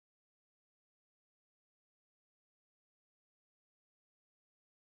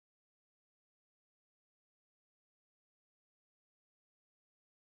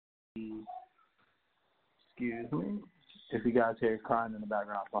Excuse me. If you guys hear crying in the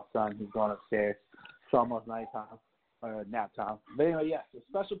background, my son, he's going upstairs. It's almost nighttime, or nap time. But anyway, yes, a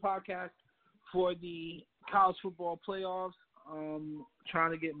special podcast for the college football playoffs.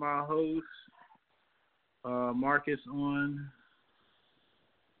 Trying to get my host, Marcus, on,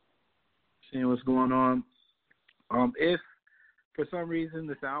 seeing what's going on. If for some reason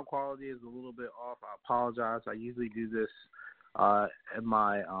the sound quality is a little bit off, I apologize. I usually do this at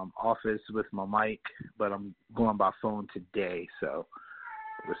my office with my mic, but I'm going by phone today, so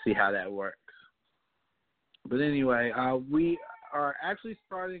we'll see how that works. But anyway, we are actually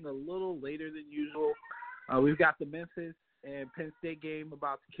starting a little later than usual. We've got the Memphis and Penn State game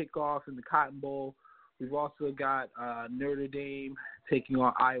about to kick off in the Cotton Bowl. We've also got Notre Dame taking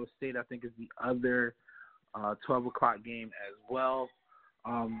on Iowa State, I think is the other 12 o'clock game as well.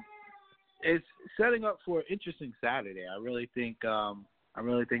 It's setting up for an interesting Saturday. I really think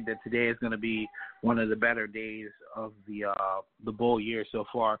that today is going to be one of the better days of the bowl year so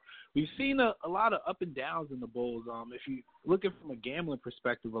far. We've seen a lot of up and downs in the bowls. If you look at it from a gambling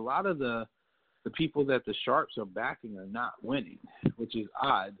perspective, a lot of the people that the sharps are backing are not winning, which is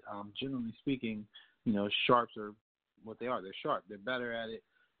odd. Generally speaking, sharps are what they are. They're sharp. They're better at it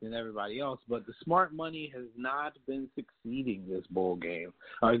than everybody else. But the smart money has not been succeeding this bowl game,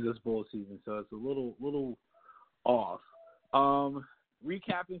 or this bowl season. So it's a little off.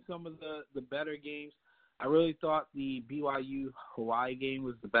 Recapping some of the better games, I really thought the BYU-Hawaii game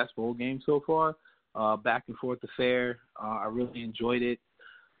was the best bowl game so far. Back and forth affair. I really enjoyed it.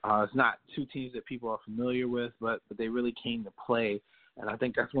 It's not two teams that people are familiar with, but they really came to play. And I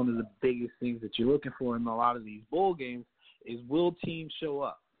think that's one of the biggest things that you're looking for in a lot of these bowl games is, will teams show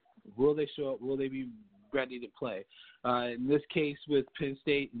up? Will they show up? Will they be ready to play? In this case with Penn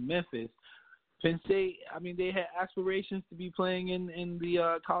State and Memphis, Penn State, they had aspirations to be playing in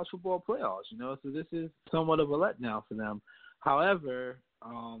the college football playoffs, so this is somewhat of a letdown for them. However,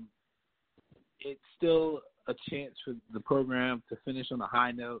 it's still a chance for the program to finish on a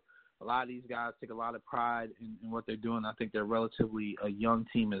high note. A lot of these guys take a lot of pride in what they're doing. I think they're relatively a young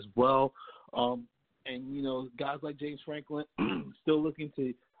team as well. And, guys like James Franklin still looking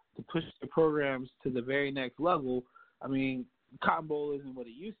to push the programs to the very next level. Cotton Bowl isn't what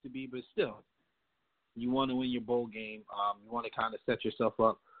it used to be, but still, you want to win your bowl game. You want to kind of set yourself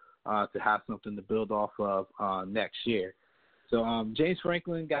up to have something to build off of next year. So James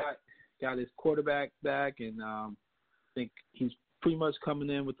Franklin got his quarterback back, and I think he's pretty much coming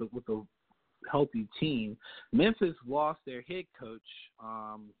in with a healthy team. Memphis lost their head coach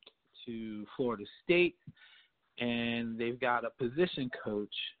to Florida State, and they've got a position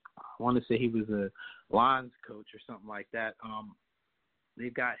coach. I want to say he was a lines coach or something like that.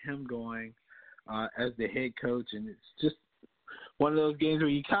 They've got him going as the head coach, and it's just one of those games where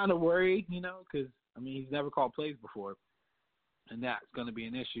you kind of worry, because, he's never called plays before, and that's going to be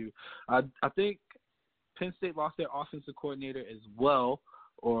an issue. I think Penn State lost their offensive coordinator as well,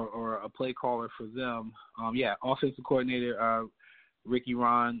 or a play caller for them. Offensive coordinator Ricky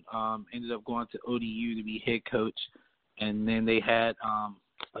Ron ended up going to ODU to be head coach, and then they had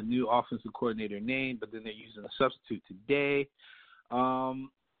a new offensive coordinator named, but then they're using a substitute today.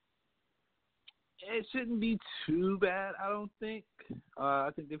 It shouldn't be too bad, I don't think. I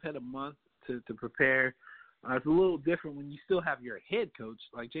think they've had a month to prepare. It's a little different when you still have your head coach,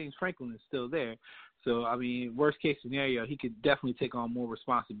 like James Franklin is still there. So, worst case scenario, he could definitely take on more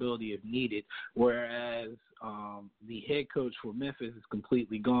responsibility if needed, whereas the head coach for Memphis is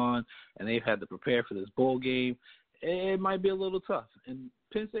completely gone, and they've had to prepare for this bowl game. It might be a little tough. And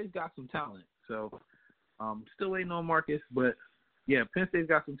Penn State's got some talent. So, still waiting on Marcus, but, yeah, Penn State's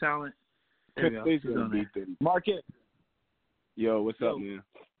got some talent. Penn State's going to beat them. Marcus. Yo, what's up, man?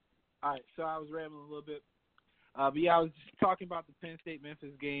 All right, so I was rambling a little bit. I was just talking about the Penn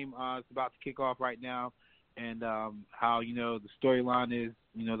State-Memphis game. It's about to kick off right now, and how, the storyline is,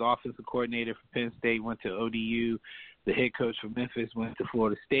 the offensive coordinator for Penn State went to ODU. The head coach for Memphis went to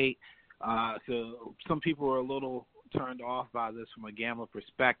Florida State. So some people were a little turned off by this from a gambler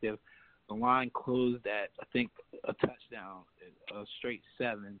perspective. The line closed at, I think, a touchdown, a straight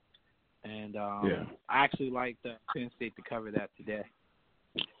 7. And I actually like Penn State to cover that today.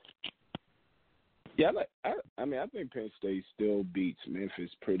 Yeah, I think Penn State still beats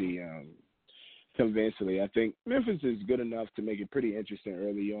Memphis pretty convincingly. I think Memphis is good enough to make it pretty interesting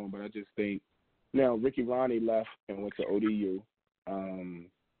early on, but I just think now Ricky Ronnie left and went to ODU.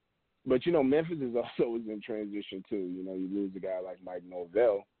 But, Memphis is also in transition too. You lose a guy like Mike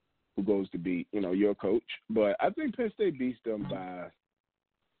Norvell who goes to be, your coach. But I think Penn State beats them by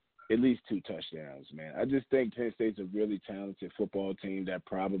at least 2 touchdowns, man. I just think Penn State's a really talented football team that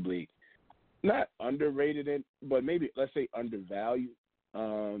probably not underrated it, but maybe let's say undervalued.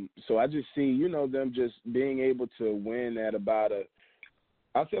 So I just see, them just being able to win at about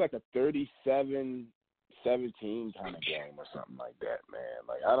I'll say like a 37-17 kind of game or something like that, man.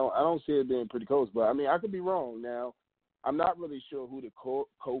 Like I don't see it being pretty close, but I mean I could be wrong. Now I'm not really sure who the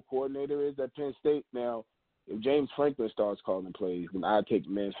co-coordinator is at Penn State. Now if James Franklin starts calling plays, then I take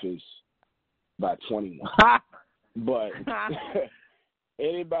Memphis by 21. But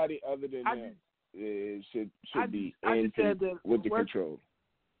anybody other than them should be with the control.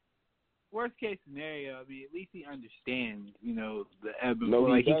 Worst case scenario, I mean, at least he understands, the ebb and flow.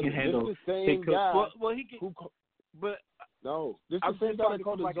 Like he can handle. This is the same guy. Well, he can. But no, this is the same guy that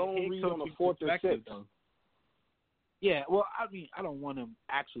called the zone read on the 4th or 6th. Yeah, well, I mean, I don't want him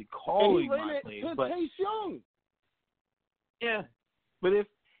actually calling my plays, but Chase Young. Yeah, but if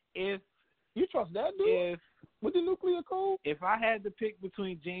you trust that dude with the nuclear code, if I had to pick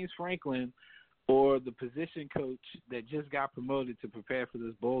between James Franklin or the position coach that just got promoted to prepare for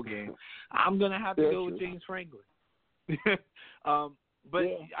this bowl game, I'm gonna have to go with James Franklin. But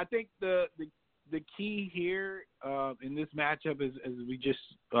yeah. I think the key here in this matchup is we just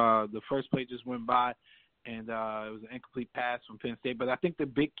the first play just went by. And it was an incomplete pass from Penn State. But I think the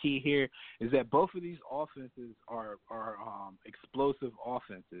big key here is that both of these offenses are explosive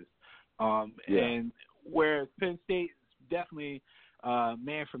offenses. And whereas Penn State is definitely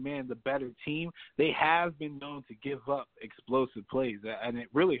man for man the better team, they have been known to give up explosive plays. And it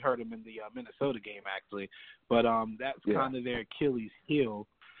really hurt them in the Minnesota game, actually. But that's kind of their Achilles heel.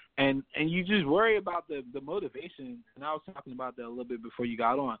 And you just worry about the motivation, and I was talking about that a little bit before you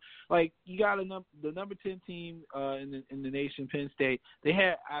got on. Like, you got the number 10 team in the nation, Penn State. They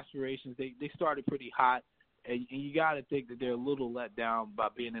had aspirations. They started pretty hot, and you got to think that they're a little let down by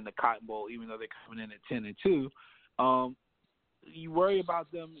being in the Cotton Bowl, even though they're coming in at 10-2. You worry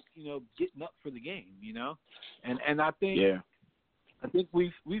about them, getting up for the game, and I think. Yeah. I think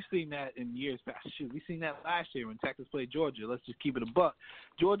we've seen that in years past. We've seen that last year when Texas played Georgia. Let's just keep it a buck.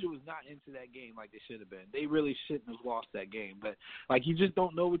 Georgia was not into that game like they should have been. They really shouldn't have lost that game. But, you just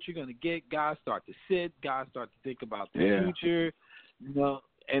don't know what you're going to get. Guys start to sit. Guys start to think about the future.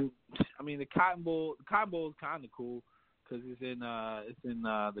 And, I mean, the Cotton Bowl is kind of cool because it's in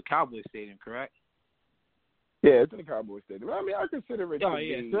the Cowboys Stadium, correct? Yeah, it's in the Cowboys Stadium. I mean, I consider it to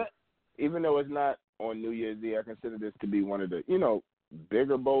be, even though it's not on New Year's Eve, I consider this to be one of the,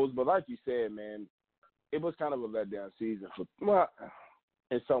 bigger bowls. But like you said, man, it was kind of a letdown season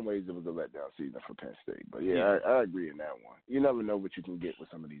in some ways it was a letdown season for Penn State. But, I agree in that one. You never know what you can get with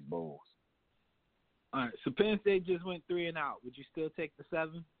some of these bowls. All right, so Penn State just went 3 and out. Would you still take the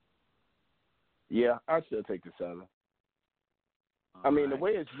 7? Yeah, I'd still take the 7. I mean, the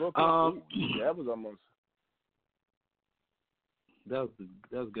way it's looking, that was almost. That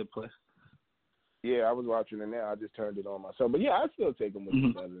was a good play. Yeah, I was watching it now. I just turned it on myself. But, I'd still take them with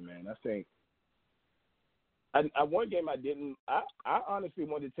the 7, man. I think one game I didn't – I honestly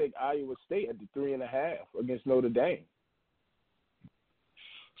wanted to take Iowa State at the 3.5 against Notre Dame.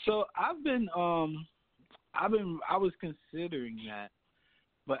 So I was considering that,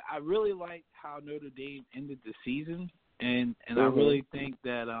 but I really liked how Notre Dame ended the season, and I really think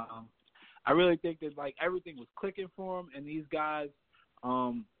that like everything was clicking for them, and these guys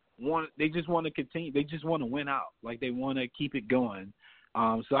they just want to continue. They just want to win out. Like, they want to keep it going.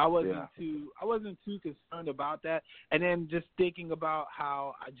 So I wasn't too concerned about that. And then just thinking about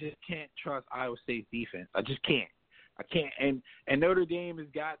how I just can't trust Iowa State's defense. I just can't. I can't. And Notre Dame has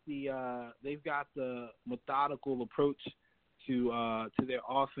got they've got the methodical approach to their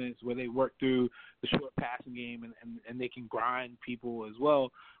offense where they work through the short passing game and they can grind people as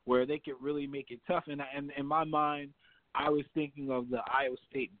well, where they can really make it tough. And in my mind, I was thinking of the Iowa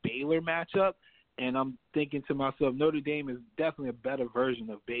State-Baylor matchup, and I'm thinking to myself, Notre Dame is definitely a better version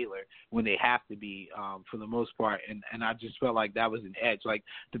of Baylor when they have to be for the most part, and I just felt like that was an edge. Like,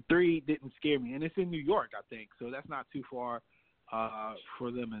 the 3 didn't scare me, and it's in New York, I think, so that's not too far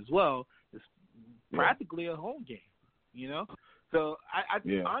for them as well. It's practically a home game, So I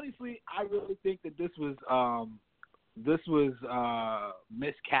honestly, I really think that this was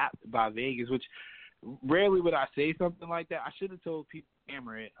miscapped by Vegas, which rarely would I say something like that. I should have told people to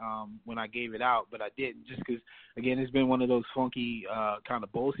hammer it when I gave it out, but I didn't, just because, again, it's been one of those funky kind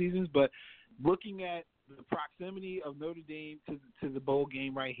of bowl seasons. But looking at the proximity of Notre Dame to the bowl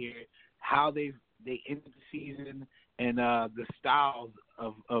game right here, how they ended the season, and the styles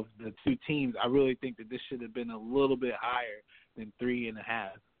of the 2 teams, I really think that this should have been a little bit higher than 3.5.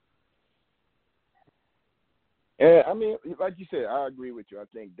 And I mean, like you said, I agree with you. I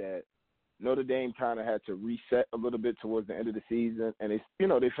think that Notre Dame kind of had to reset a little bit towards the end of the season, and they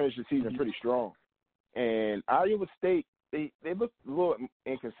finished the season pretty strong. And Iowa State, they looked a little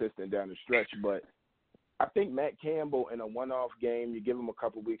inconsistent down the stretch, but I think Matt Campbell in a one-off game, you give him a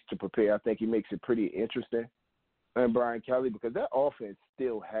couple weeks to prepare. I think he makes it pretty interesting. And Brian Kelly, because that offense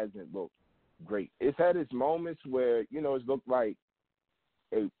still hasn't looked great. It's had its moments where, it's looked like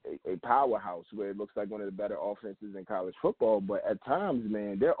a powerhouse, where it looks like one of the better offenses in college football. But at times,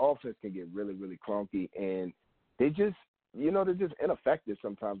 man, their offense can get really, really clunky, and they just, they're just ineffective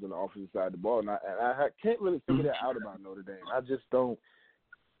sometimes on the offensive side of the ball. And I can't really figure that out about Notre Dame. I just don't.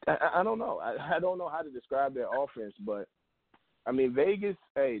 I don't know. I don't know how to describe their offense, but I mean, Vegas.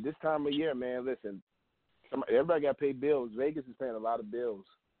 Hey, this time of year, man. Listen, everybody got to pay bills. Vegas is paying a lot of bills.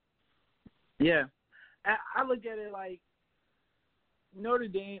 Yeah, I look at it like Notre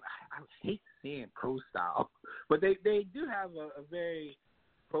Dame. I hate saying pro style, but they do have a very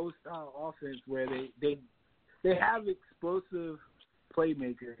pro style offense where they have explosive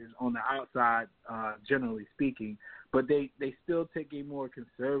playmakers on the outside, generally speaking, but they still take a more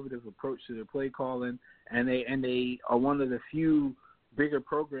conservative approach to their play calling, and they are one of the few bigger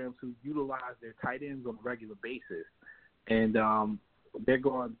programs who utilize their tight ends on a regular basis, and they're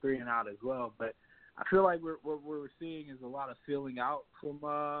going 3 and out as well. But I feel like what we're seeing is a lot of filling out from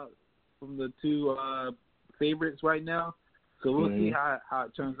the two favorites right now. So we'll see how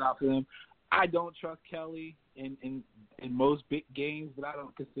it turns out for them. I don't trust Kelly in most big games, but I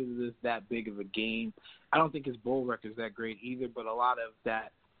don't consider this that big of a game. I don't think his bowl record's that great either, but a lot of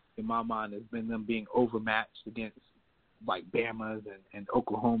that, in my mind, has been them being overmatched against like Bamas and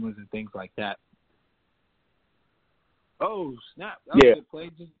Oklahomas and things like that. Oh, snap. That was a good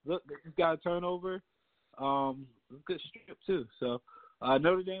play. They just got a turnover. Good strip, too. So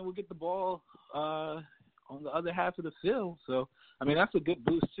Notre Dame will get the ball on the other half of the field. So, I mean, that's a good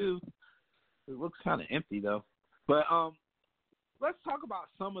boost, too. It looks kind of empty, though. But let's talk about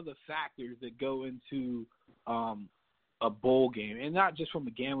some of the factors that go into a bowl game, and not just from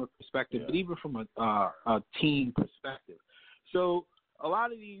a gambler perspective, but even from a team perspective. So a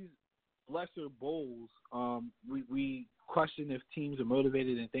lot of these lesser bowls, we question if teams are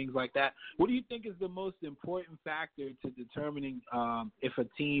motivated and things like that. What do you think is the most important factor to determining if a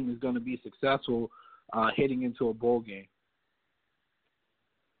team is going to be successful heading into a bowl game?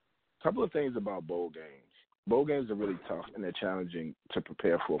 A couple of things about bowl games. Bowl games are really tough, and they're challenging to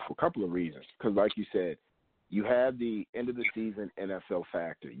prepare for a couple of reasons. Because like you said, you have the end of the season NFL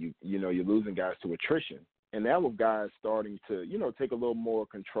factor. You're losing guys to attrition. And now with guys starting to, take a little more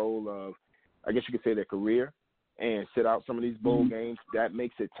control of, I guess you could say, their career and sit out some of these bowl games, that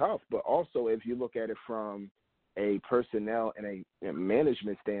makes it tough. But also, if you look at it from a personnel and a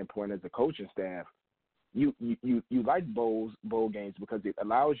management standpoint as a coaching staff, you like bowl games because it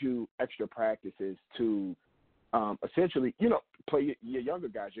allows you extra practices to essentially, play your younger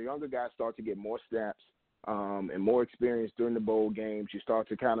guys. Your younger guys start to get more snaps and more experience during the bowl games. You start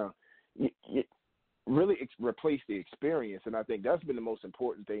to kind of really replace the experience, and I think that's been the most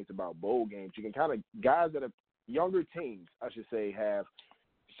important things about bowl games. You can kind of, guys that are younger teams, I should say,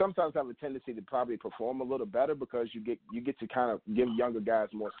 sometimes have a tendency to probably perform a little better because you get to kind of give younger guys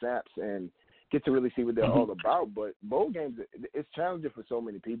more snaps and get to really see what they're all about. But bowl games, it's challenging for so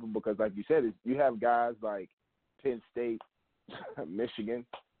many people because, like you said, you have guys like Penn State, Michigan,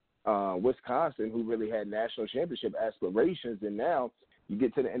 Wisconsin, who really had national championship aspirations, and now you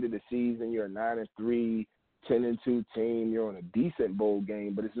get to the end of the season, you're a 9-3, 10-2 team, you're on a decent bowl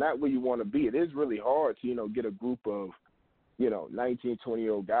game, but it's not where you want to be. It is really hard to, get a group of, 19,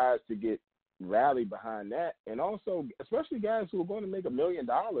 20-year-old guys to get rallied behind that, and also, especially guys who are going to make $1 million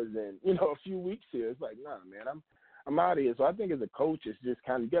in, a few weeks here. It's like, nah, man, I'm out of here. So I think as a coach, it's just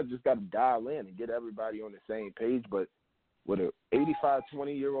kind of, you just got to dial in and get everybody on the same page, but with a 85,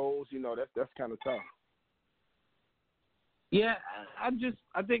 20-year-olds, that's kind of tough. Yeah,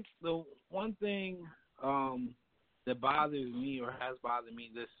 I think the one thing that bothers me or has bothered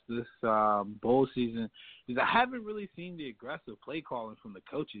me this bowl season is I haven't really seen the aggressive play calling from the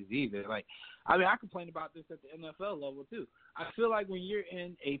coaches either. Like, I mean, I complain about this at the NFL level too. I feel like when you're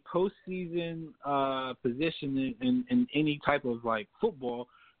in a postseason position in any type of like football,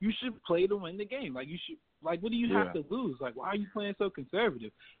 you should play to win the game. Like, you should. Like, what do you have to lose? Like, why are you playing so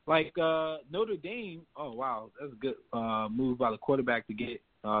conservative? Like, Notre Dame, oh, wow, that's a good move by the quarterback to get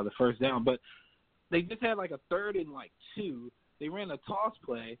the first down. But they just had, like, a 3rd and, 2. They ran a toss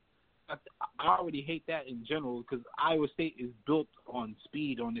play. I already hate that in general because Iowa State is built on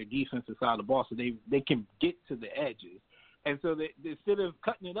speed on their defensive side of the ball, so they can get to the edges. And so instead of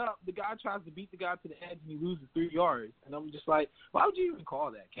cutting it up, the guy tries to beat the guy to the edge and he loses 3 yards. And I'm just like, why would you even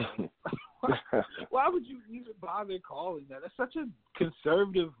call that, Ken? Why would you even bother calling that? That's such a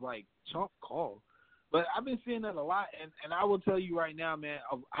conservative, chump call. But I've been seeing that a lot, and I will tell you right now, man,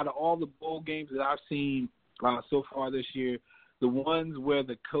 out of all the bowl games that I've seen so far this year, the ones where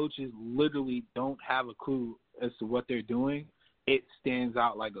the coaches literally don't have a clue as to what they're doing, it stands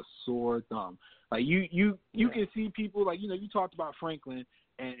out like a sore thumb. Like you can see people you talked about Franklin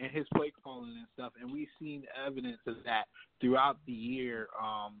and his play calling and stuff, and we've seen evidence of that throughout the year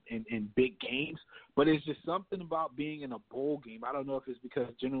in big games. But it's just something about being in a bowl game. I don't know if it's because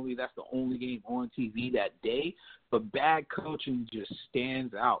generally that's the only game on TV that day, but bad coaching just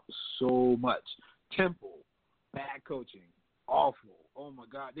stands out so much. Temple, bad coaching, awful. Oh my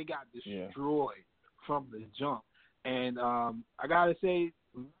God, they got destroyed from the jump. And I gotta say,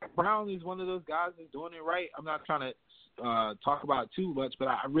 Brown is one of those guys that's doing it right. I'm not trying to talk about it too much, but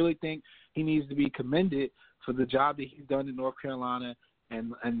I really think he needs to be commended for the job that he's done in North Carolina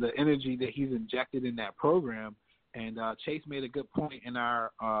and the energy that he's injected in that program. And Chase made a good point in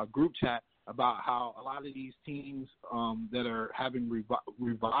our group chat about how a lot of these teams that are having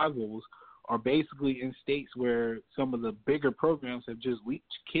revivals are basically in states where some of the bigger programs have just leached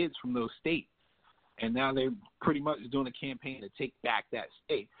kids from those states. And now they're pretty much doing a campaign to take back that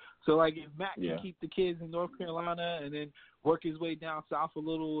state. So, if Matt can keep the kids in North Carolina and then work his way down south a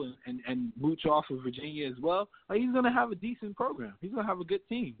little and mooch off of Virginia as well, he's going to have a decent program. He's going to have a good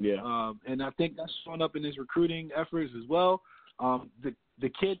team. Yeah. And I think that's showing up in his recruiting efforts as well. The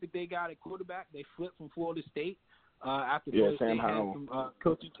kid that they got at quarterback, they flipped from Florida State after Florida State had some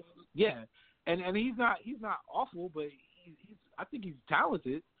coaching. Yeah. And he's not awful, but I think he's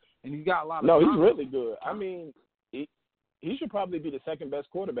talented. And he's got a lot of he's really good. I mean, he should probably be the second best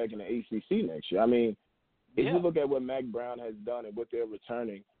quarterback in the ACC next year. I mean, if you look at what Mack Brown has done and what they're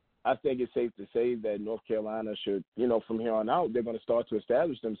returning, I think it's safe to say that North Carolina should, from here on out, they're going to start to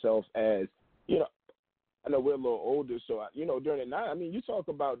establish themselves as, I know we're a little older, so, during the night, I mean, you talk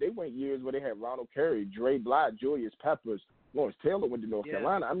about they went years where they had Ronald Curry, Dre Bly, Julius Peppers, Lawrence Taylor went to North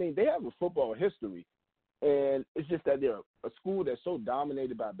Carolina. I mean, they have a football history. And it's just that they're a school that's so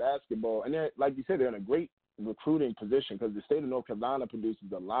dominated by basketball. And they're, like you said, they're in a great recruiting position because the state of North Carolina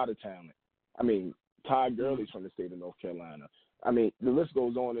produces a lot of talent. I mean, Todd Gurley's from the state of North Carolina. I mean, the list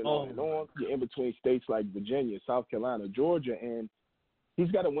goes on and on and on. You're in between states like Virginia, South Carolina, Georgia, and he's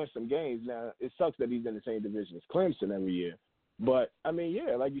got to win some games. Now, it sucks that he's in the same division as Clemson every year. But, I mean,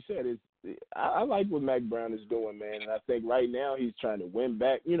 like you said, I like what Mack Brown is doing, man. And I think right now he's trying to win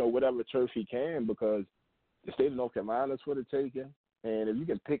back, whatever turf he can because the state of North Carolina is for the taking. And if you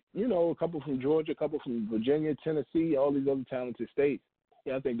can pick, a couple from Georgia, a couple from Virginia, Tennessee, all these other talented states,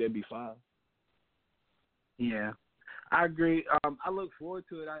 I think they'd be fine. Yeah, I agree. I look forward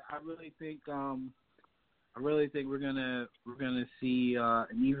to it. I really think we're gonna see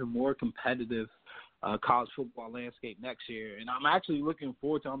an even more competitive college football landscape next year, and I'm actually looking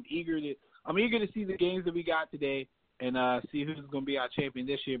forward to. I'm eager to see the games that we got today and see who's going to be our champion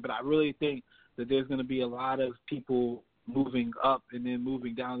this year. But I really think that there's going to be a lot of people moving up and then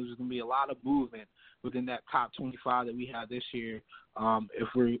moving down. There's going to be a lot of movement within that top 25 that we have this year. If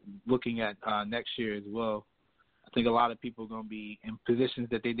we're looking at next year as well, I think a lot of people are going to be in positions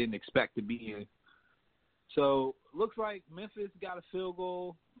that they didn't expect to be in. So looks like Memphis got a field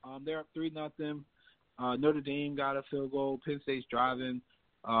goal. They're up 3-0. Notre Dame got a field goal. Penn State's driving.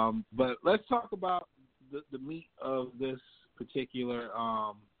 But let's talk about the meat of this particular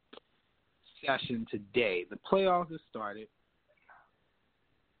session today. The playoffs have started.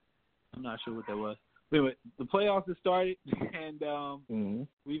 I'm not sure what that was. Anyway, the playoffs have started, and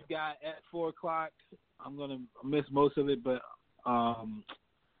we've got at 4 o'clock, I'm going to miss most of it, but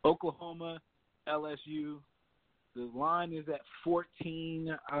Oklahoma, LSU, the line is at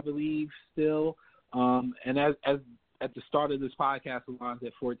 14, I believe, still. And as at the start of this podcast, the line's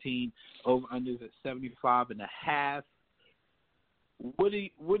at 14, over-unders at 75.5. What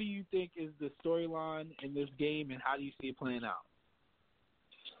do you think is the storyline in this game, and how do you see it playing out?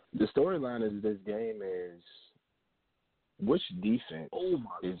 The storyline of this game is which defense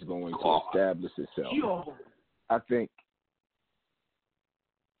is going to establish itself. Yo. I think.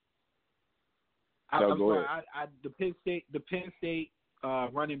 I'm sorry. The Penn State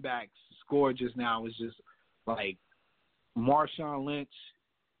running backs score just now was just like Marshawn Lynch,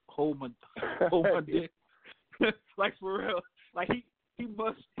 hold my dick, like for real. Like he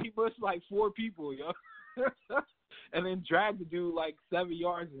must like 4 people, yo. And then dragged the dude like 7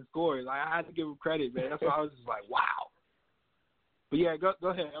 yards and scored. Like I had to give him credit, man. That's why I was just like, wow. But yeah, go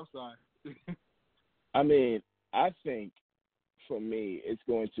ahead. I'm sorry. I mean, I think for me, it's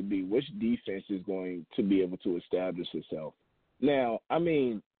going to be which defense is going to be able to establish itself. Now, I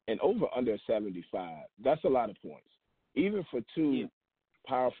mean, an over-under 75, that's a lot of points. Even for two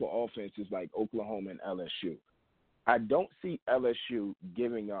powerful offenses like Oklahoma and LSU. I don't see LSU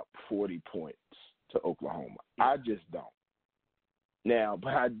giving up 40 points to Oklahoma. I just don't. Now,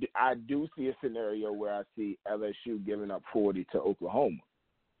 but I do see a scenario where I see LSU giving up 40 to Oklahoma.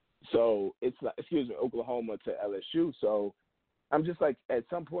 So it's like, Oklahoma to LSU. So I'm just like, at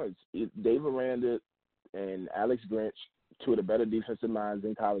some points, Dave Aranda and Alex Grinch, two of the better defensive minds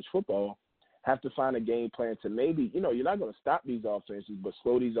in college football, have to find a game plan to maybe, you're not going to stop these offenses, but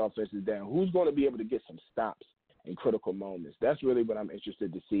slow these offenses down. Who's going to be able to get some stops in critical moments? That's really what I'm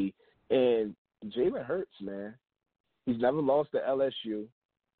interested to see. And Jalen Hurts, man, he's never lost to LSU,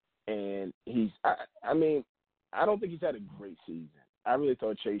 and I don't think he's had a great season. I really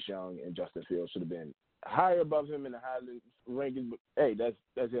thought Chase Young and Justin Fields should have been higher above him in the Highland rankings. But, hey,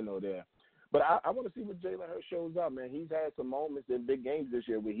 that's in or there. But I want to see what Jalen Hurts shows up, man. He's had some moments in big games this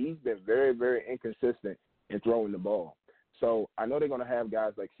year where he's been very, very inconsistent in throwing the ball. So I know they're going to have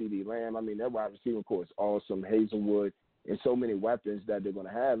guys like CeeDee Lamb. I mean, their wide receiver core is awesome, Hazelwood, and so many weapons that they're going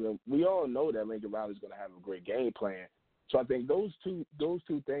to have. And we all know that Lincoln Riley's going to have a great game plan. So I think those two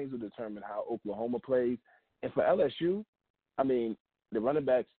things will determine how Oklahoma plays. And for LSU, I mean, the running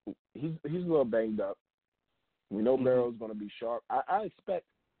backs, he's a little banged up. We know Barrow's going to be sharp. I expect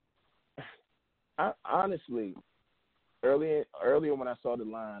 – honestly, earlier when I saw the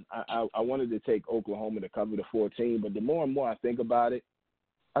line, I wanted to take Oklahoma to cover the 14, but the more and more I think about it,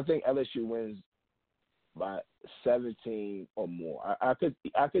 I think LSU wins by 17 or more. I could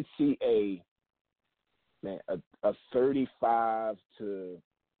see a 35 to,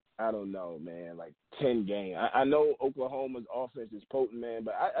 I don't know, man, like 10 game. I know Oklahoma's offense is potent, man,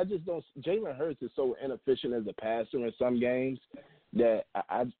 but I just don't. Jalen Hurts is so inefficient as a passer in some games that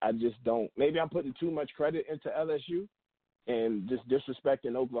I just don't. Maybe I'm putting too much credit into LSU and just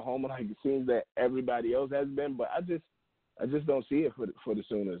disrespecting Oklahoma like it seems that everybody else has been, but I just don't see it for the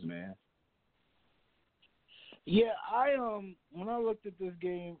Sooners, man. Yeah, when I looked at this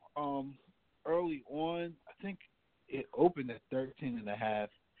game early on, I think it opened at 13.5,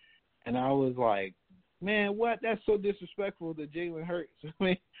 and I was like, man, what? That's so disrespectful to Jalen Hurts.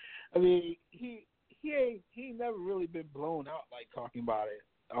 I mean, he ain't never really been blown out like talking about it.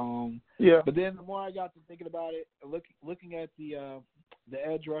 But then the more I got to thinking about it, looking at the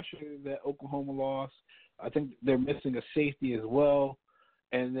edge rusher that Oklahoma lost, I think they're missing a safety as well.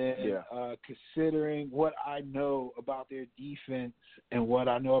 And then considering what I know about their defense and what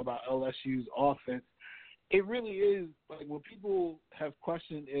I know about LSU's offense, it really is like when people have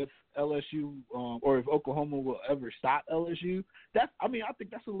questioned if LSU or if Oklahoma will ever stop LSU. I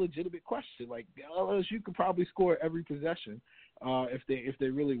think that's a legitimate question. Like LSU could probably score every possession if they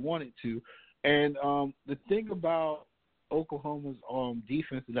really wanted to. And the thing about Oklahoma's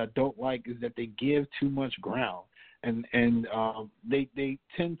defense that I don't like is that they give too much ground, and they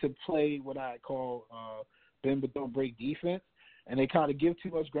tend to play what I call bend but don't break defense, and they kind of give too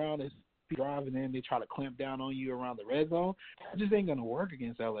much ground as driving in, they try to clamp down on you around the red zone. It just ain't going to work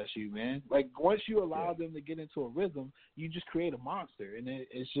against LSU, man. Like, once you allow them to get into a rhythm, you just create a monster. And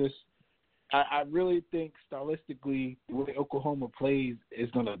it's just – I really think stylistically the way Oklahoma plays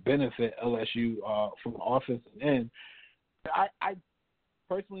is going to benefit LSU from the offensive end. I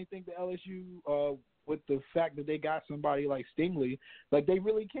personally think that LSU, with the fact that they got somebody like Stingley, like they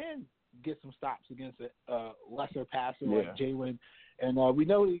really can get some stops against a lesser passer like Jalen. And we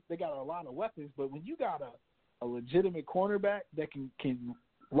know they got a lot of weapons, but when you got a legitimate cornerback that can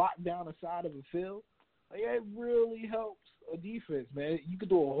lock down the side of the field, like, it really helps a defense, man. You can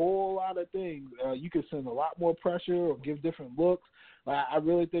do a whole lot of things. You can send a lot more pressure or give different looks. I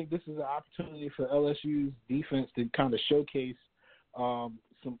really think this is an opportunity for LSU's defense to kind of showcase some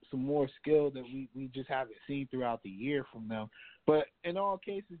more skill that we just haven't seen throughout the year from them. But in all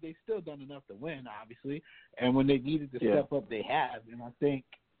cases, they've still done enough to win, obviously. And when they needed to step up, they have. And I think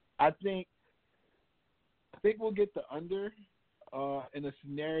we'll get the under in a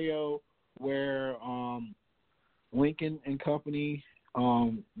scenario where Lincoln and company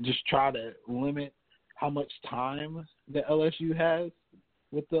just try to limit how much time that LSU has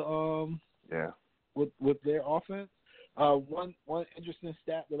with the with their offense. One interesting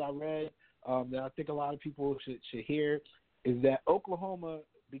stat that I read that I think a lot of people should hear is that Oklahoma,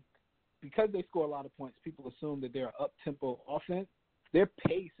 because they score a lot of points, people assume that they're an up-tempo offense. Their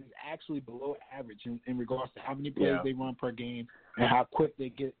pace is actually below average in regards to how many plays they run per game and how quick they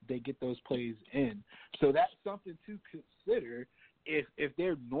get those plays in. So that's something to consider if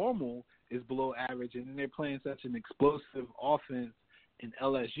their normal is below average, and then they're playing such an explosive offense in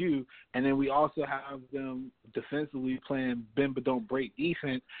LSU, and then we also have them defensively playing bend but don't break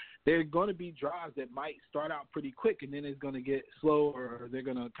defense. There are going to be drives that might start out pretty quick, and then it's going to get slow, or they're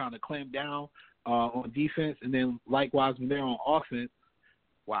going to kind of clamp down on defense, and then likewise when they're on offense,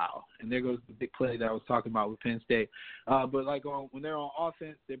 wow. And there goes the big play that I was talking about with Penn State. But like when they're on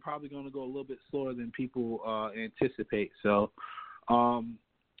offense, they're probably going to go a little bit slower than people anticipate. So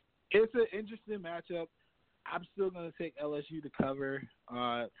it's an interesting matchup. I'm still going to take LSU to cover.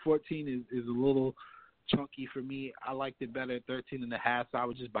 14 is a little chunky for me. I liked it better at 13.5, so I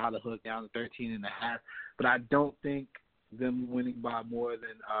would just buy the hook down to 13.5. But I don't think them winning by more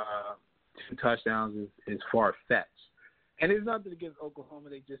than 2 touchdowns is far-fetched. And it's nothing against Oklahoma.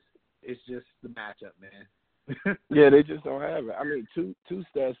 It's just the matchup, man. Yeah, they just don't have it. I mean, two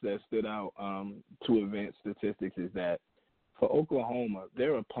stats that stood out to advanced statistics is that for Oklahoma,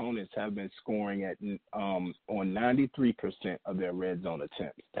 their opponents have been scoring at on 93% of their red zone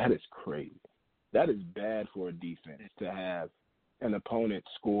attempts. That is crazy. That is bad for a defense to have an opponent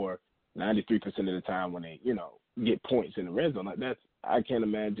score 93% of the time when they, get points in the red zone. Like I can't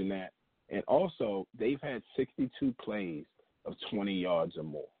imagine that. And also, they've had 62 plays of 20 yards or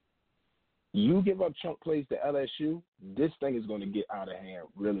more. You give up chunk plays to LSU, this thing is going to get out of hand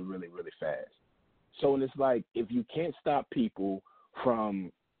really, really, really fast. So it's like if you can't stop people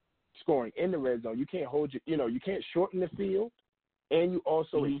from scoring in the red zone, you can't you can't shorten the field, and you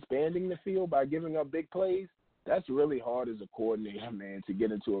also expanding the field by giving up big plays. That's really hard as a coordinator, man, to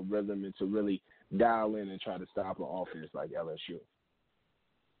get into a rhythm and to really dial in and try to stop an offense like LSU.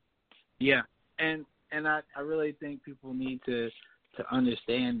 Yeah, and I really think people need to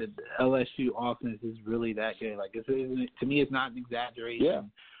understand that the LSU offense is really that good. Like, to me, it's not an exaggeration. Yeah.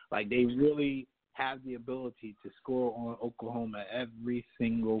 Like, they really have the ability to score on Oklahoma every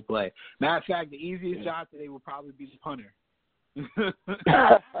single play. Matter of fact, the easiest job today will probably be the punter. The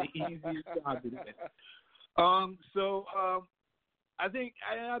easiest job today. I think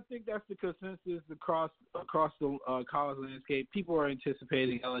that's the consensus across the college landscape. People are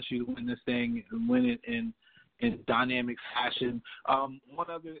anticipating LSU to win this thing and win it in dynamic fashion. One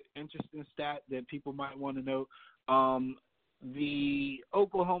other interesting stat that people might want to know, the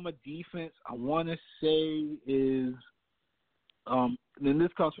Oklahoma defense, I want to say is, and this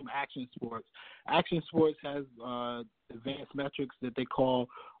comes from Action Sports. Action Sports has advanced metrics that they call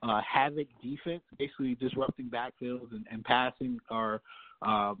havoc defense, basically disrupting backfields and passing or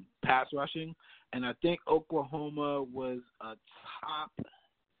pass rushing. And I think Oklahoma was a top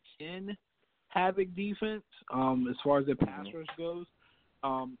 10 havoc defense as far as their pass rush goes.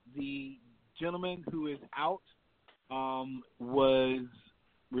 The gentleman who is out was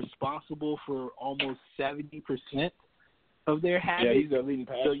responsible for almost 70% of their havoc. Yeah, he's their leading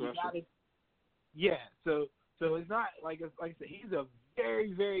pass rusher. So it's not like I said, he's a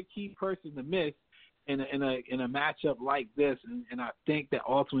very, very key person to miss in a matchup like this, and I think that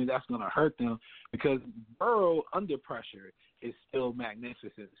ultimately that's going to hurt them because Burrow under pressure is still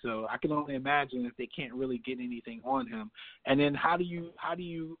magnificent. So I can only imagine if they can't really get anything on him. And then how do you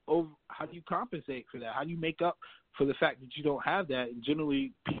compensate for that? How do you make up for the fact that you don't have that? And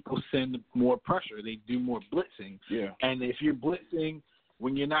generally, people send more pressure. They do more blitzing. Yeah. And if you're blitzing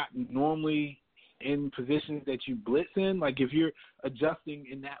when you're not normally in positions that you blitz in, like if you're adjusting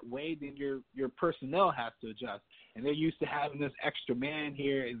in that way, then your personnel has to adjust. And they're used to having this extra man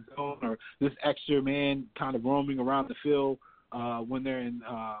here in zone or this extra man kind of roaming around the field when they're in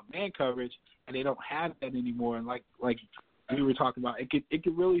man coverage, and they don't have that anymore. And like we were talking about, it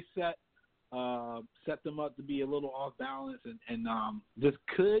could really set them up to be a little off balance, and this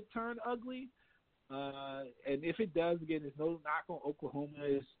could turn ugly. And if it does, again, there's no knock on Oklahoma.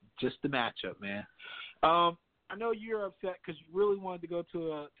 It's just the matchup, man. I know you're upset because you really wanted to go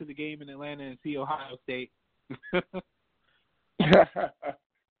to the game in Atlanta and see Ohio State.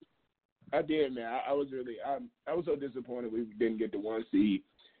 I did, man. I was so disappointed we didn't get the 1 seed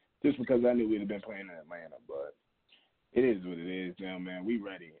just because I knew we'd have been playing in Atlanta. But it is what it is now, man. We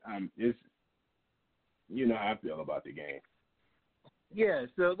ready. It's how I feel about the game. Yeah,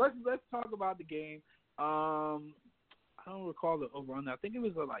 so let's talk about the game. I don't recall the over-under. I think it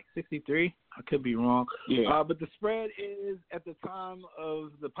was like 63. I could be wrong. Yeah. But the spread is, at the time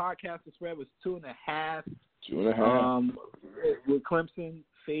of the podcast, the spread was 2.5. 2.5. With Clemson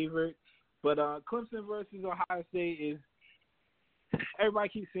favored. But Clemson versus Ohio State is, everybody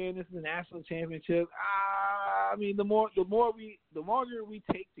keeps saying this is a national championship. I mean, the longer we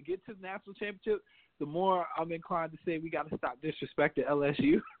take to get to the national championship, the more I'm inclined to say we got to stop disrespecting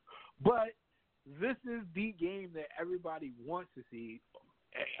LSU. But this is the game that everybody wants to see.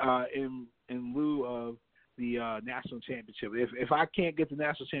 in lieu of the national championship. If I can't get the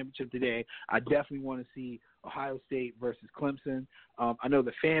national championship today, I definitely want to see Ohio State versus Clemson. I know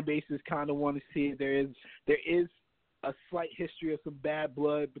the fan bases kind of want to see it. There is a slight history of some bad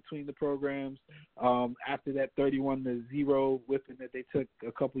blood between the programs after that 31-0 whipping that they took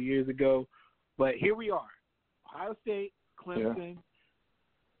a couple years ago. But here we are, Ohio State, Clemson.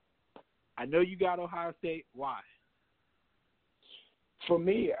 Yeah. I know you got Ohio State. Why? For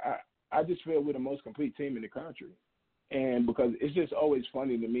me, I just feel we're the most complete team in the country. And because it's just always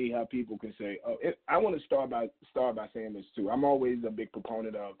funny to me how people can say, I want to start by saying this too. I'm always a big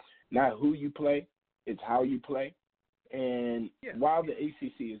proponent of not who you play, it's how you play. And while the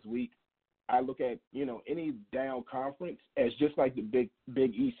ACC is weak, I look at, any down conference as just like the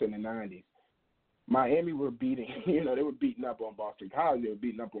Big East in the 90s. Miami were beating, they were beating up on Boston College. They were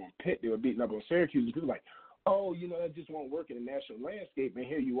beating up on Pitt. They were beating up on Syracuse. And people were like, that just won't work in the national landscape. And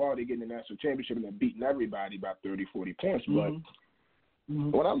here you are, they're getting the national championship and they're beating everybody by 30, 40 points. But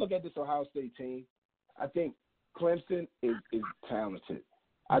when I look at this Ohio State team, I think Clemson is talented.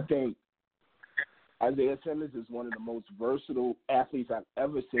 I think Isaiah Simmons is one of the most versatile athletes I've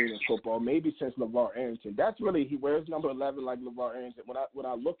ever seen in football, maybe since LeVar Arrington. That's really, he wears number 11 like LeVar Arrington. When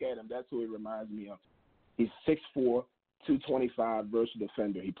I look at him, that's who he reminds me of. He's 6'4", 225, versatile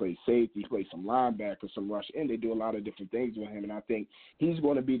defender. He plays safety, he plays some linebacker, some rush in. They do a lot of different things with him, and I think he's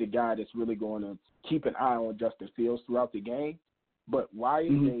going to be the guy that's really going to keep an eye on Justin Fields throughout the game. But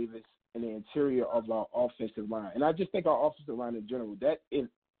Wyatt Davis and the interior of our offensive line, and I just think our offensive line in general, that is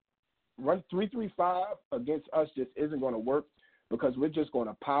run 3-3-5 against us just isn't going to work because we're just going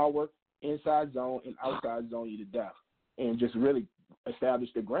to power inside zone and outside zone you to death and just really establish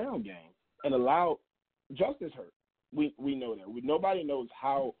the ground game and allow Justin's hurt. We know that. Nobody knows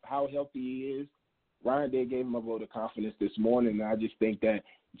how healthy he is. Ryan Day gave him a vote of confidence this morning, and I just think that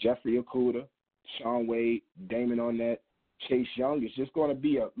Jeffrey Okudah, Shaun Wade, Damon Arnett, Chase Young is just going to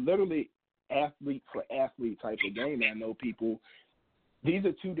be a literally athlete-for-athlete type of game. And I know people – these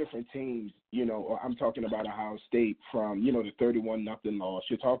are two different teams, or I'm talking about Ohio State from, the 31-0 loss.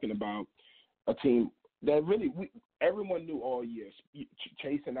 You're talking about a team that really everyone knew all year.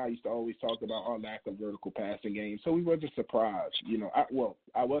 Chase and I used to always talk about our lack of vertical passing game, so we wasn't surprised. I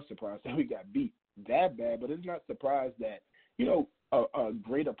was surprised that we got beat that bad, but it's not surprised that, a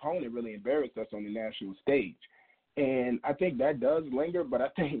great opponent really embarrassed us on the national stage. And I think that does linger, but I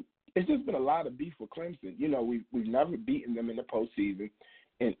think it's just been a lot of beef with Clemson. We've never beaten them in the postseason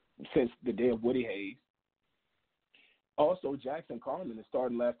and since the day of Woody Hayes. Also, Jackson Carman, the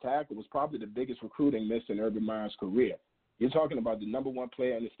starting left tackle, was probably the biggest recruiting miss in Urban Meyer's career. You're talking about the number one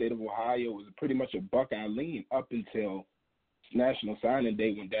player in the state of Ohio. It was pretty much a Buckeye lean up until National Signing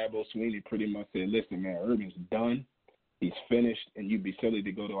Day when Dabo Swinney pretty much said, listen, man, Urban's done. He's finished, and you'd be silly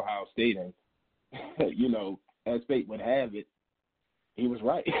to go to Ohio State. And, as fate would have it, he was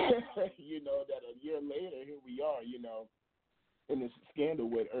right. That a year later, here we are, in this scandal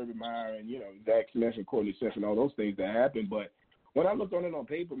with Urban Meyer and, Zach Smith and Courtney Smith and all those things that happened. But when I looked on it on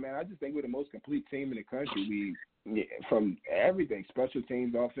paper, man, I just think we're the most complete team in the country. From everything, special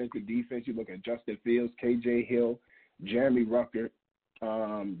teams, offensive, defense, you look at Justin Fields, KJ Hill, Jeremy Ruckert,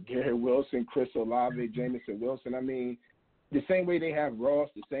 Garrett Wilson, Chris Olave, Jamison Wilson. I mean, the same way they have Ross,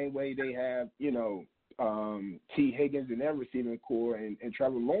 the same way they have, T. Higgins in their receiving core and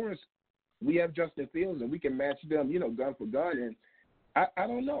Trevor Lawrence, we have Justin Fields, and we can match them, gun for gun. And I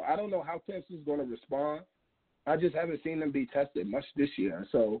don't know. I don't know how Clemson's going to respond. I just haven't seen them be tested much this year.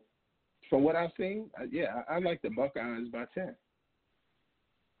 So from what I've seen, I like the Buckeyes by 10.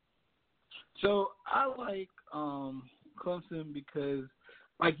 So I like Clemson because,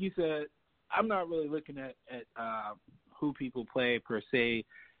 like you said, I'm not really looking at who people play per se.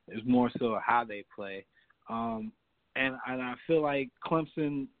 It's more so how they play. And I feel like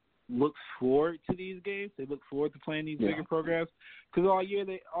Clemson looks forward to these games. They look forward to playing these bigger programs because all year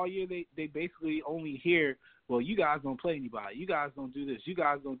they basically only hear, well, you guys don't play anybody. You guys don't do this. You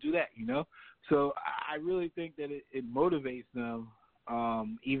guys don't do that, So I really think that it motivates them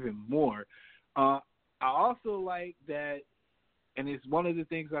even more. I also like that, and it's one of the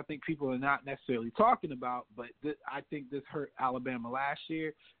things I think people are not necessarily talking about, but I think this hurt Alabama last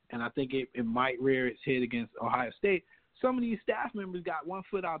year, and I think it might rear its head against Ohio State. Some of these staff members got one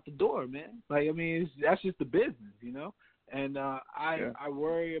foot out the door, man. That's just the business, And I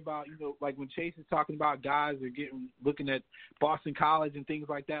worry about, like when Chase is talking about guys are looking at Boston College and things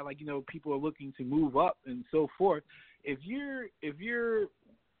like that, people are looking to move up and so forth. If you're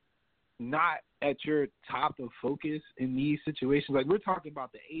not at your top of focus in these situations, like we're talking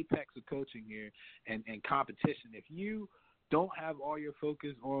about the apex of coaching here and competition. If you don't have all your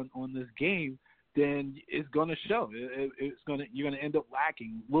focus on this game, then it's going to show. You're going to end up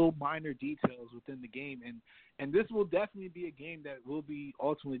lacking little minor details within the game, and this will definitely be a game that will be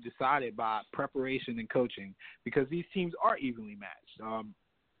ultimately decided by preparation and coaching, because these teams are evenly matched.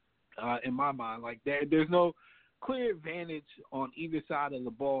 In my mind, like there's no clear advantage on either side of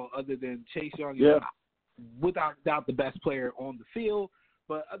the ball other than Chase Young is without doubt the best player on the field.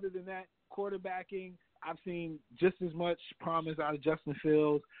 But other than that, quarterbacking, I've seen just as much promise out of Justin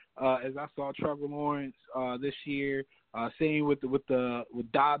Fields as I saw Trevor Lawrence this year. Same with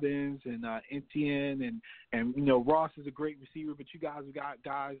Dobbins and Etienne and Ross is a great receiver, but you guys have got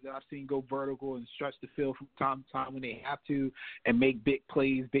guys that I've seen go vertical and stretch the field from time to time when they have to and make big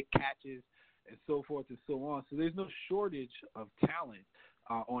plays, big catches, and so forth and so on. So there's no shortage of talent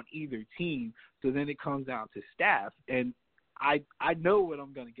on either team. So then it comes down to staff, and I know what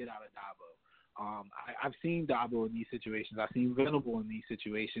I'm going to get out of Dabo. I've seen Dabo in these situations. I've seen Venable in these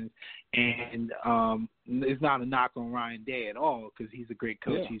situations. And it's not a knock on Ryan Day at all because he's a great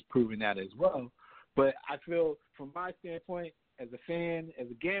coach. Yeah. He's proven that as well. But I feel from my standpoint, as a fan, as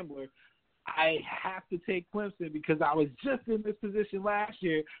a gambler, I have to take Clemson because I was just in this position last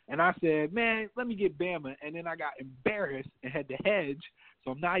year, and I said, man, let me get Bama. And then I got embarrassed and had to hedge,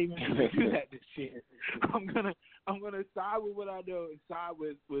 so I'm not even going to do that this year. I'm gonna side with what I know and side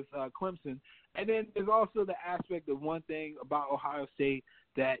with Clemson. And then there's also the aspect of one thing about Ohio State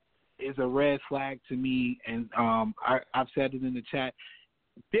that is a red flag to me, and I've said it in the chat.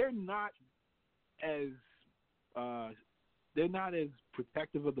 They're not as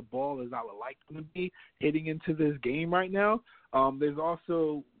protective of the ball as I would like them to be heading into this game right now. There's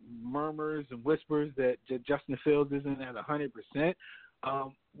also murmurs and whispers that Justin Fields isn't at 100%.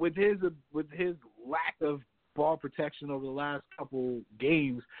 With his lack of ball protection over the last couple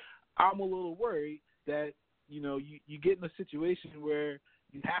games, I'm a little worried that you get in a situation where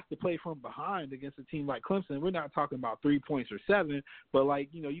you have to play from behind against a team like Clemson. We're not talking about 3 points or 7, but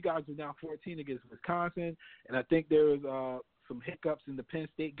you guys were down 14 against Wisconsin, and I think there was some hiccups in the Penn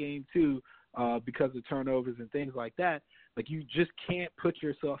State game too because of turnovers and things like that. Like, you just can't put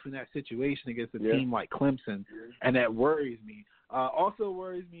yourself in that situation against a team like Clemson, and that worries me. Also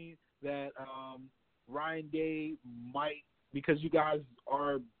worries me that Ryan Day might, because you guys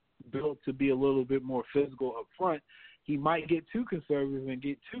are built to be a little bit more physical up front, he might get too conservative and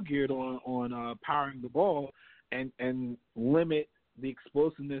get too geared on powering the ball and limit the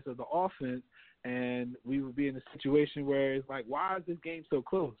explosiveness of the offense. And we would be in a situation where it's like, why is this game so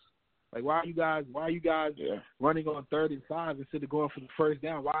close? Like, why are you guys running on 3rd and 5 instead of going for the first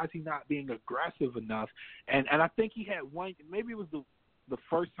down? Why is he not being aggressive enough? And I think he had one, maybe it was the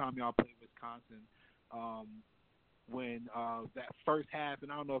first time y'all played Wisconsin, when that first half,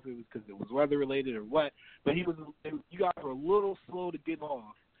 and I don't know if it was because it was weather related or what, but you guys were a little slow to get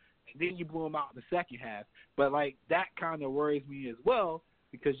off, and then you blew them out in the second half. But that kind of worries me as well,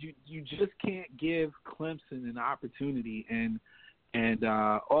 because you just can't give Clemson an opportunity, and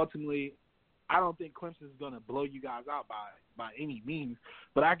ultimately, I don't think Clemson is going to blow you guys out by any means,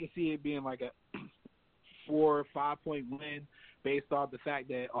 but I can see it being like a 4 or 5 point win based off the fact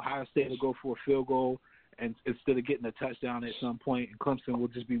that Ohio State will go for a field goal and instead of getting a touchdown at some point, and Clemson will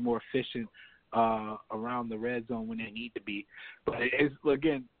just be more efficient around the red zone when they need to be. But it's,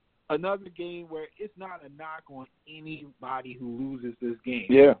 again, another game where it's not a knock on anybody who loses this game.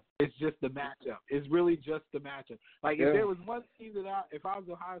 Yeah. It's just the matchup. It's really just the matchup. If there was one team if I was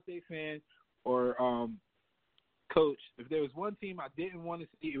an Ohio State fan or coach, if there was one team I didn't want to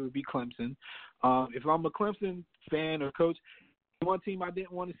see, it would be Clemson. If I'm a Clemson fan or coach, one team I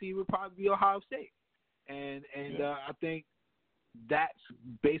didn't want to see would probably be Ohio State. And I think that's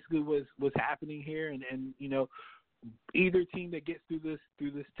basically what's happening here. And either team that gets through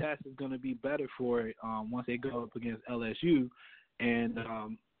this test is going to be better for it once they go up against LSU. And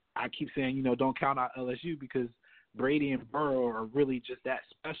I keep saying, don't count out LSU because Brady and Burrow are really just that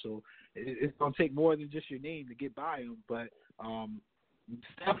special. It's going to take more than just your name to get by them, but it's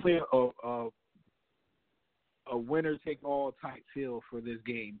definitely a winner-take-all type feel for this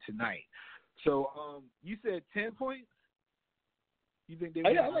game tonight. So you said 10 points? You think they?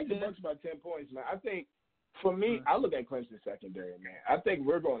 I like the Bucs by 10 points, man. I think for me, I look at Clemson secondary, man. I think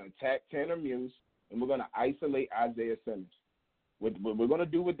we're going to attack Tanner Muse and we're going to isolate Isaiah Simmons. What we're going to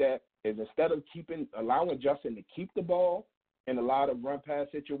do with that is instead of allowing Justin to keep the ball in a lot of run-pass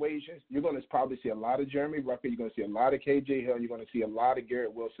situations, you're going to probably see a lot of Jeremy Rucker. You're going to see a lot of K.J. Hill. You're going to see a lot of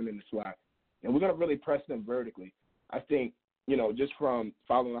Garrett Wilson in the slot. And we're going to really press them vertically. I think, just from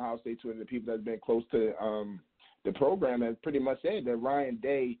following Ohio State Twitter, the people that have been close to the program have pretty much said that Ryan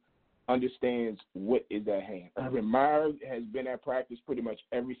Day understands what is at hand. Urban Meyer has been at practice pretty much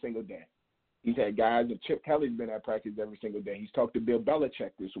every single day. He's had guys, and Chip Kelly's been at practice every single day. He's talked to Bill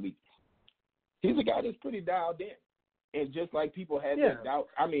Belichick this week. He's a guy that's pretty dialed in. And just like people had their doubts,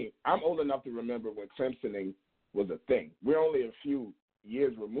 I mean, I'm old enough to remember when Clemsoning was a thing. We're only a few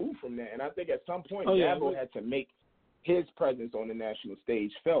years removed from that. And I think at some point, Dabo had to make his presence on the national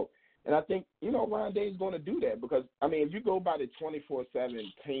stage felt. And I think, Ryan Day is going to do that because, I mean, if you go by the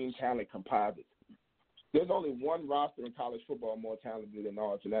 24/7 team talent composite, there's only one roster in college football more talented than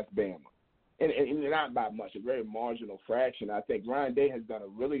ours, and that's Bama. And not by much, a very marginal fraction. I think Ryan Day has done a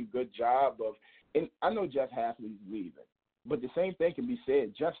really good job of, and I know Jeff Hafley's leaving, but the same thing can be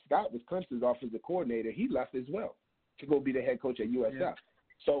said. Jeff Scott was Clemson's offensive coordinator. He left as well to go be the head coach at USF. Yeah.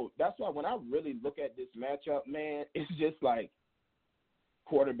 So that's why when I really look at this matchup, man, it's just like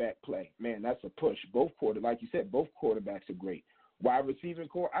quarterback play. Man, that's a push. Like you said, both quarterbacks are great. Wide receiving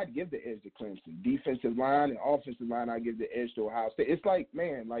core, I'd give the edge to Clemson. Defensive line and offensive line, I'd give the edge to Ohio State. It's like,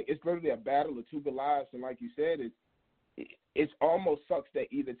 man, like it's literally a battle of two Goliaths, and like you said, it's almost sucks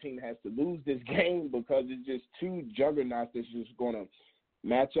that either team has to lose this game because it's just two juggernauts that's just going to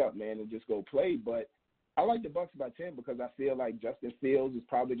match up, man, and just go play. But I like the Bucs by 10 because I feel like Justin Fields is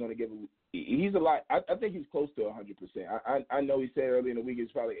probably going to give him – he's a lot – I think he's close to 100%. I know he said earlier in the week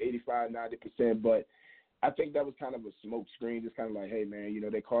it's probably 85, 90%, but I think that was kind of a smoke screen, just kind of like, hey, man,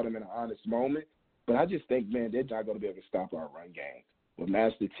 they caught him in an honest moment. But I just think, man, they're not going to be able to stop our run game. With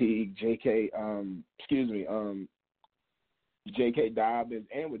Master Teague, J.K. Dobbins,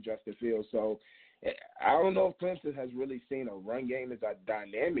 and with Justin Fields. So I don't know if Clemson has really seen a run game as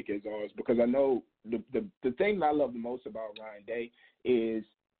dynamic as ours because I know the thing I love the most about Ryan Day is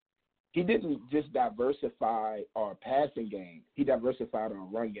he didn't just diversify our passing game. He diversified our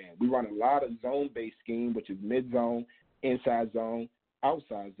run game. We run a lot of zone-based scheme, which is mid-zone, inside zone,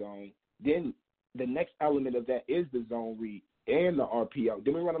 outside zone. Then the next element of that is the zone read and the RPO.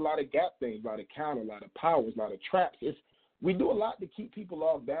 Then we run a lot of gap things, a lot of counter, a lot of powers, a lot of traps. We do a lot to keep people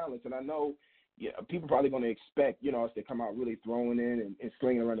off balance, and I know people probably going to expect, us to come out really throwing in and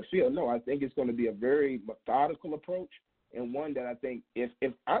slinging around the field. No, I think it's going to be a very methodical approach. And one that I think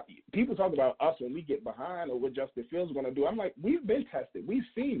people talk about us when we get behind or what Justin Fields is going to do, I'm like, we've been tested. We've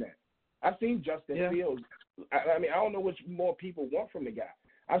seen that. I've seen Justin Fields. I mean, I don't know what more people want from the guy.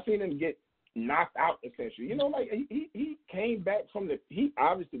 I've seen him get knocked out, essentially. He came back he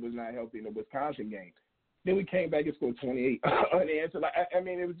obviously was not healthy in the Wisconsin game. Then we came back and scored 28 unanswered. I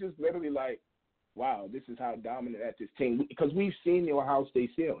mean, it was just literally like, wow, this is how dominant at this team. Because we've seen the Ohio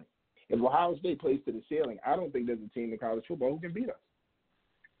State ceiling. If Ohio State plays to the ceiling, I don't think there's a team in college football who can beat us.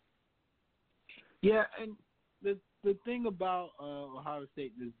 Yeah, and the thing about Ohio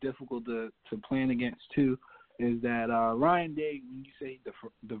State that's difficult to plan against, too, is that Ryan Day, when you say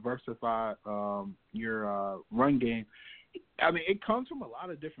diversify your run game, I mean, it comes from a lot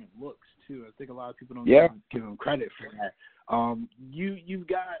of different looks, too. I think a lot of people don't give him credit for that. You've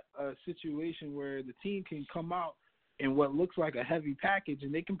got a situation where the team can come out in what looks like a heavy package,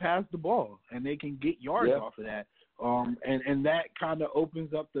 and they can pass the ball, and they can get yards off of that. And that kind of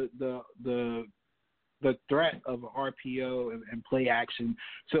opens up the threat of an RPO and play action.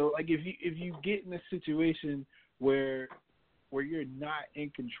 So, like, if you get in a situation where you're not in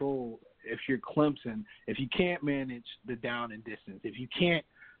control, if you're Clemson, if you can't manage the down and distance, if you can't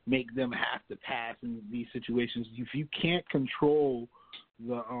make them have to pass in these situations, if you can't control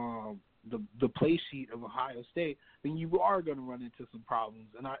the play sheet of Ohio State, then you are going to run into some problems.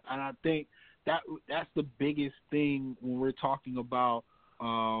 And I think that's the biggest thing when we're talking about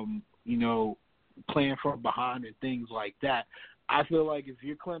playing from behind and things like that. I feel like if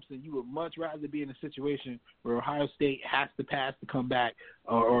you're Clemson, you would much rather be in a situation where Ohio State has to pass to come back,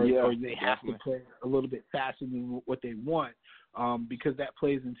 or they have to play a little bit faster than what they want, because that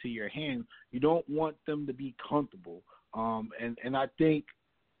plays into your hands. You don't want them to be comfortable. And I think,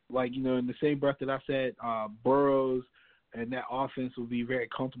 like, in the same breath that I said, Burrows and that offense will be very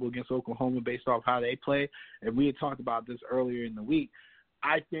comfortable against Oklahoma based off how they play. And we had talked about this earlier in the week.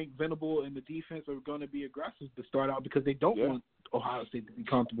 I think Venable and the defense are going to be aggressive to start out because they don't want Ohio State to be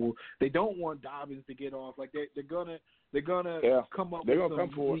comfortable. They don't want Dobbins to get off. Like they're gonna come up with some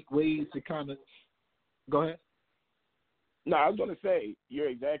unique ways to kind of go ahead. No, I was going to say you're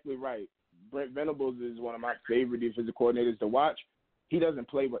exactly right. Brent Venables is one of my favorite defensive coordinators to watch. He doesn't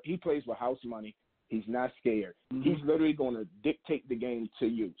play, but he plays for house money. He's not scared. Mm-hmm. He's literally going to dictate the game to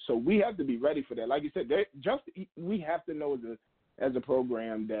you. So we have to be ready for that. Like you said, we have to know as a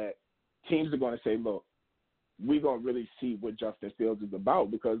program that teams are going to say, look, we're going to really see what Justin Fields is about.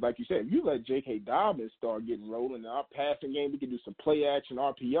 Because, like you said, if you let J.K. Dobbins start getting rolling in our passing game, we can do some play action,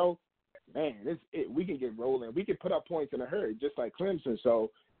 RPO. man, we can get rolling. We can put up points in a hurry, just like Clemson.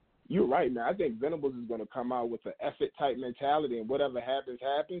 So you're right, man. I think Venables is going to come out with an effort-type mentality, and whatever happens,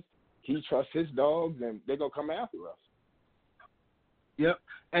 happens. He trusts his dogs, and they're going to come after us. Yep.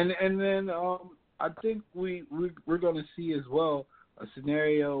 And then I think we're going to see as well a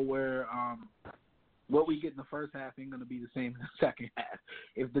scenario where what we get in the first half ain't going to be the same in the second half.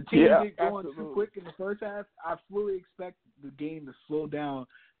 If the team get going too quick in the first half, I fully expect the game to slow down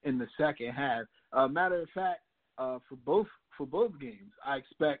in the second half. Matter of fact, for both games, I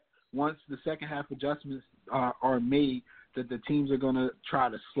expect once the second half adjustments are made that the teams are going to try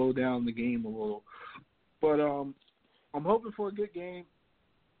to slow down the game a little. But I'm hoping for a good game.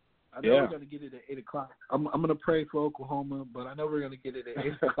 I know we're going to get it at 8 o'clock. I'm going to pray for Oklahoma, but I know we're going to get it at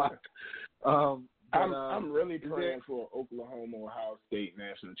 8 o'clock. I'm really praying for Oklahoma-Ohio State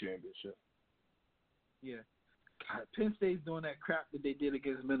national championship. Yeah. God, Penn State's doing that crap that they did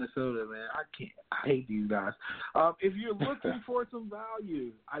against Minnesota, man. I hate these guys. If you're looking for some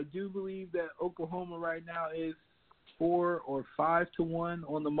value, I do believe that Oklahoma right now is 4 or 5 to 1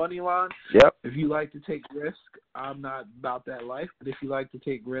 on the money line. Yep. If you like to take risk, I'm not about that life, but if you like to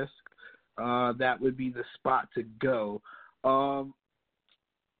take risk, that would be the spot to go.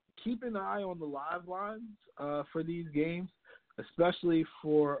 Keep an eye on the live lines for these games, especially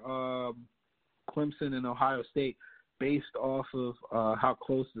for Clemson and Ohio State, based off of how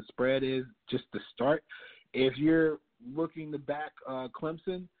close the spread is just to start. If you're looking to back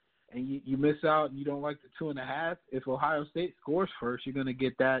Clemson and you miss out and you don't like the 2.5, if Ohio State scores first, you're going to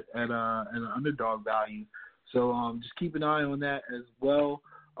get that at an underdog value. So just keep an eye on that as well.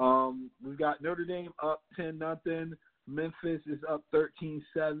 We've got Notre Dame up 10-0. Memphis is up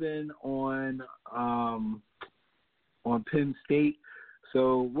 13-7 on Penn State.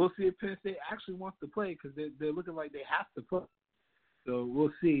 So we'll see if Penn State actually wants to play because they're looking like they have to play. So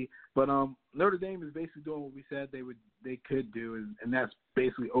we'll see. But Notre Dame is basically doing what we said they could do, and that's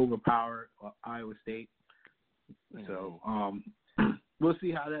basically overpower Iowa State. So we'll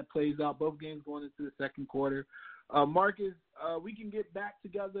see how that plays out. Both games going into the second quarter. Marcus, we can get back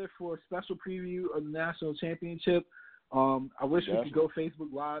together for a special preview of the national championship. I wish we could go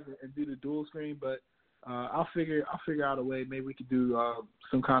Facebook Live and do the dual screen, but I'll figure out a way. Maybe we could do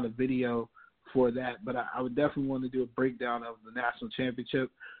some kind of video for that. But I would definitely want to do a breakdown of the national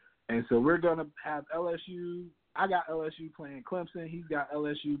championship. And so we're going to have LSU. I got LSU playing Clemson. He's got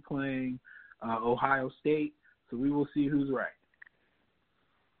LSU playing Ohio State. So we will see who's right.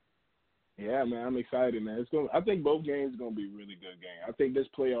 Yeah, man, I'm excited, man. I think both games are going to be a really good game. I think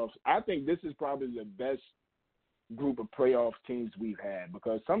this is probably the best group of playoff teams we've had,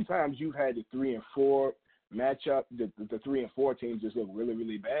 because sometimes you've had the 3 and 4 matchup. The 3 and 4 teams just look really,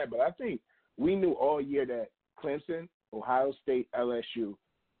 really bad. But I think we knew all year that Clemson, Ohio State, LSU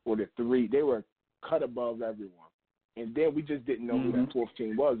were the 3. They were cut above everyone. And then we just didn't know who that 4th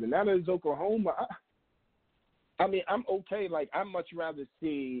team was. And now that it's Oklahoma, I mean, I'm okay. Like, I'd much rather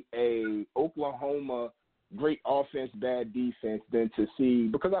see a Oklahoma great offense, bad defense than to see,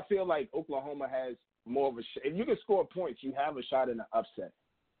 because I feel like Oklahoma has more of a if you can score points, you have a shot in an upset.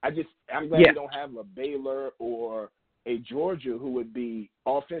 I'm glad we don't have a Baylor or a Georgia who would be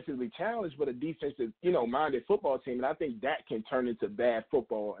offensively challenged, but a defensive, minded football team. And I think that can turn into bad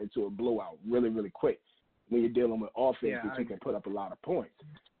football, into a blowout really, really quick when you're dealing with offense that you can put up a lot of points.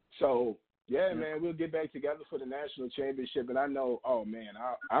 So, man, we'll get back together for the national championship. And I know,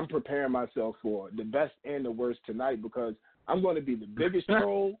 I'm preparing myself for the best and the worst tonight, because I'm going to be the biggest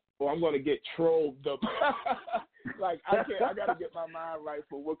troll, or I'm going to get trolled. I got to get my mind right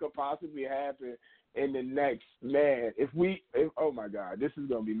for what could possibly happen in the next, man. Oh my God, this is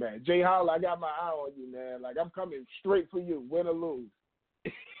going to be mad. Jay Howell, I got my eye on you, man. Like, I'm coming straight for you, win or lose.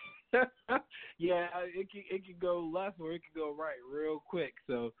 Yeah, it can go left or it can go right real quick.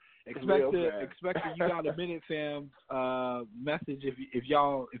 So expect the You Got a Minute Fam message if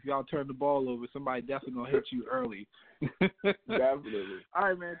y'all turn the ball over. Somebody definitely gonna hit you early. Definitely. All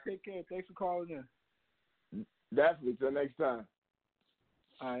right, man. Take care. Thanks for calling in. Definitely. Till next time.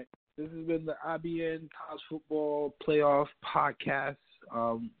 All right. This has been the IBN College Football Playoff Podcast.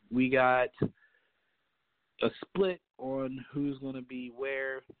 We got a split on who's going to be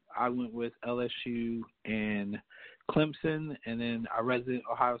where. I went with LSU and Clemson, and then our resident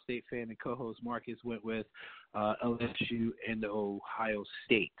Ohio State fan and co-host Marcus went with LSU and Ohio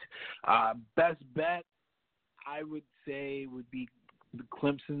State. Best bet, I would say, would be the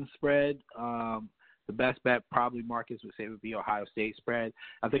Clemson spread. The best bet, probably Marcus would say, would be Ohio State spread.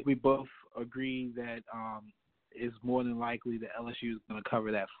 I think we both agree that it's more than likely that LSU is going to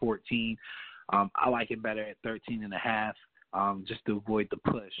cover that 14. I like it better at 13.5, just to avoid the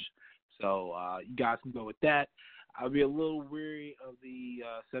push. So you guys can go with that. I'll be a little weary of the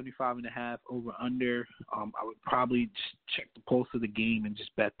 75.5 over under. I would probably just check the pulse of the game and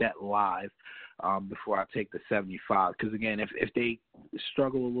just bet that live before I take the 75. Because again, if they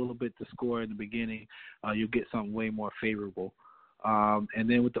struggle a little bit to score in the beginning, you'll get something way more favorable. And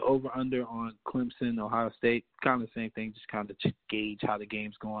then with the over under on Clemson, Ohio State, kind of the same thing. Just kind of gauge how the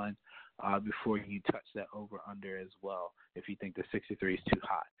game's going before you touch that over under as well. If you think the 63 is too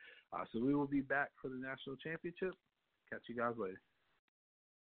high. So we will be back for the national championship. Catch you guys later.